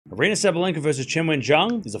Aryna Sabalenka versus Qinwen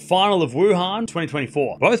Zheng is the final of Wuhan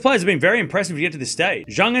 2024. Both players have been very impressive to get to this stage.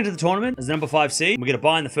 Zheng entered the tournament as the number 5 seed, and we get a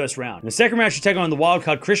bye in the first round. In the second round, she take on the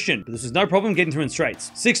wildcard Christian, but this was no problem getting through in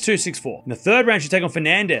straights. 6-2, 6-4. In the third round, she take on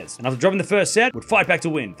Fernandez, and after dropping the first set, would fight back to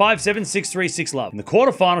win. 5-7, 6-3, 6-love. In the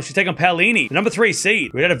quarterfinals, she take on Paolini, the number 3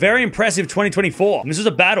 seed, who had a very impressive 2024. And this was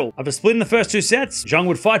a battle. After splitting the first 2 sets, Zheng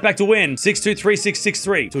would fight back to win 6-2, 3-6,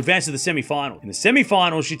 6-3 to advance to the semi-final. In the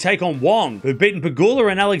semi-finals, she take on Wong, who had beaten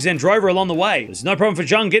Pegula and Alexandrova along the way. There's no problem for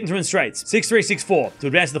Zheng getting through in straights. 6-3, 6-4 to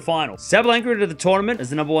advance to the final. Sabalenka entered the tournament as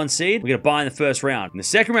the number 1 seed. We get a bye in the first round. In the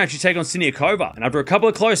second round, she take on Siniakova, and after a couple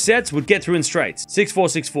of close sets, would get through in straights.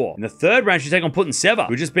 6-4, 6-4. In the third round, she take on Putintseva,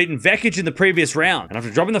 who had just beaten Vekic in the previous round. And after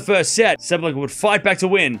dropping the first set, Sabalenka would fight back to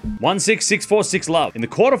win 1-6, 6-4, 6-love. In the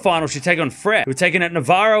quarterfinals, she take on Fred, who had taken out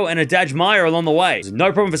Navarro and Adaj Meyer along the way. There's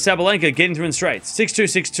no problem for Sabalenka getting through in straights. 6-2,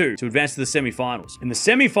 6-2 to advance to the semi-finals. In the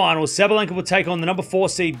semi-finals, Sabalenka would take on the number 4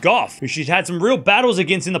 seed Gauff, who she'd had some real battles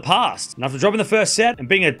against in the past. And after dropping the first set and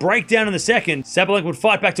being a breakdown in the second, Sabalenka would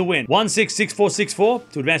fight back to win 1-6, 6-4, 6-4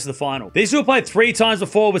 to advance to the final. These two have played 3 times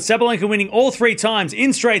before, with Sabalenka winning all 3 times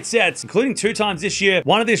in straight sets, including 2 times this year,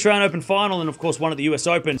 one at the Australian Open final and of course one at the US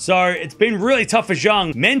Open. So it's been really tough for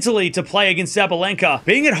Zheng mentally to play against Sabalenka.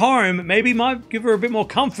 Being at home maybe might give her a bit more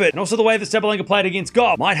comfort, and also the way that Sabalenka played against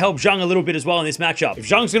Gauff might help Zheng a little bit as well in this matchup. If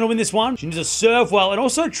Zheng's going to win this one, she needs to serve well and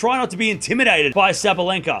also try not to be intimidated by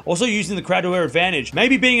Sabalenka. Also using the crowd to her advantage.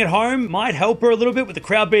 Maybe being at home might help her a little bit with the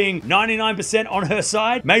crowd being 99% on her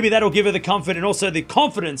side. Maybe that'll give her the comfort and also the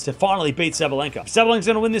confidence to finally beat Sabalenka. If Sabalenka's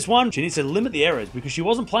going to win this one, she needs to limit the errors because she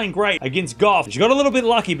wasn't playing great against Gauff. She got a little bit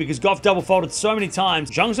lucky because Gauff double faulted so many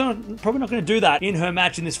times. Zheng's probably not going to do that in her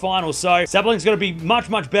match in this final. So Sabalenka's going to be much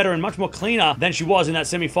better and much more cleaner than she was in that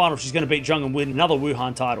semi-final. She's going to beat Zheng and win another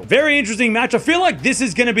Wuhan title. Very interesting match. I feel like this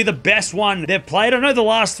is going to be the best one they've played. I know the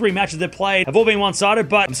last 3 matches they've played have all been one-sided,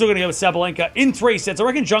 but I'm still going to go with Sabalenka in 3 sets. I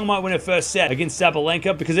reckon Zheng might win her first set against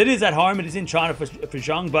Sabalenka because it is at home. It is in China for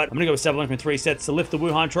Zheng, but I'm going to go with Sabalenka in 3 sets to lift the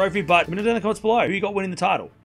Wuhan trophy. But let me know down in the comments below who you got winning the title.